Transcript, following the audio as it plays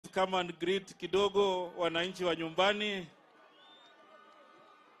come and greet kidogo wananchi wa nyumbani.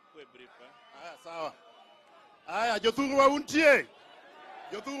 Haya sawa. Haya jothuru wa untie.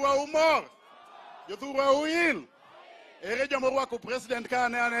 Jothuru wa umor. Jothuru wa uil. Ere jamoro wako president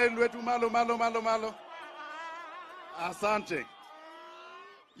kane ane lwetu malo. Asante.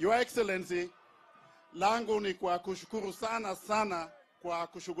 Your Excellency, langu ni kwa kushukuru sana kwa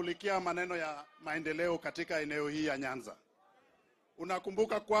kushughulikia maneno ya maendeleo katika eneo hii ya Nyanza.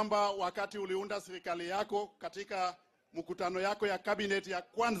 Unakumbuka kwamba wakati uliunda serikali yako katika mkutano yako ya cabinet ya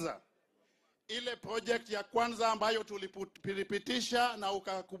kwanza, ile project ya kwanza ambayo tulipitisha na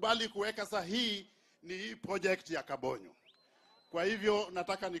ukakubali kuweka sahihi ni hii project ya Kabonyo. Kwa hivyo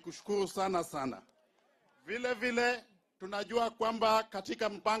nataka nikushukuru sana. Vile tunajua kwamba katika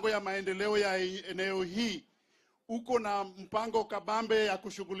mpango ya maendeleo ya eneo hii uko na mpango kabambe ya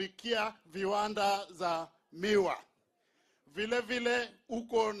kushughulikia viwanda za miwa. Vile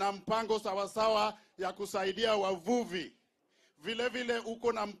uko na mpango sawasawa ya kusaidia wavuvi. Vile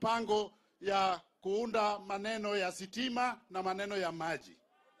uko na mpango ya kuunda maneno ya sitima na maneno ya maji.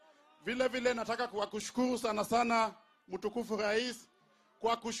 Vile nataka kukushukuru sana mtukufu rais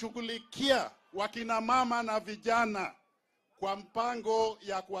kwa kushughulikia wakina mama na vijana kwa mpango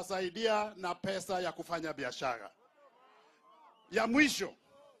ya kuwasaidia na pesa ya kufanya biashara. Ya mwisho,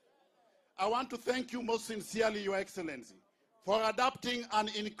 I want to thank you most sincerely, Your Excellency, for adopting an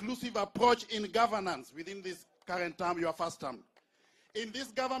inclusive approach in governance within this current term, your first term. In this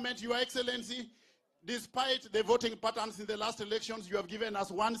government, Your Excellency, despite the voting patterns in the last elections, you have given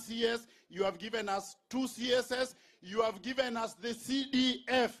us 1 CS, you have given us 2 CSS, you have given us the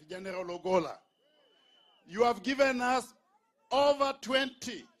CDF, General Ogola. You have given us over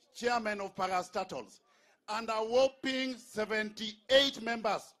 20 chairmen of parastatals and a whopping 78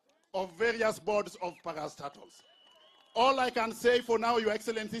 members of various boards of parastatals. All I can say for now, Your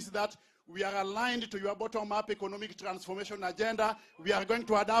Excellency, is that we are aligned to your bottom-up economic transformation agenda. We are going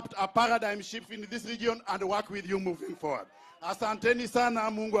to adopt a paradigm shift in this region and work with you moving forward. Asanteni sana,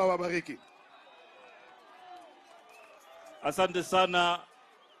 Mungu awabariki. Asante sana,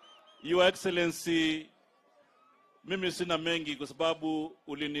 Your Excellency. Mimi sina mengi kwa sababu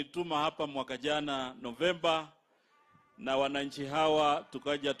ulinituma hapa mwaka jana Novemba na wananchi hawa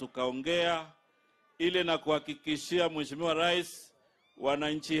tukaja tukaongea ile na kuhakikishia Mheshimiwa Rais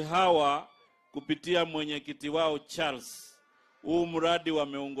wananchi hawa kupitia mwenyekiti wao Charles huu mradi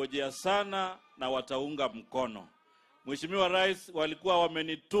wameungojea sana na wataunga mkono. Mheshimiwa Rais walikuwa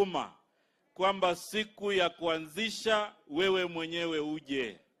wamenituma kwamba siku ya kuanzisha wewe mwenyewe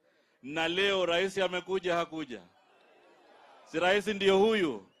uje, na leo rais amekuja hakuja? Si rais ndio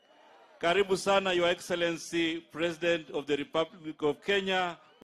huyu? Karibu sana, Your Excellency President of the Republic of Kenya.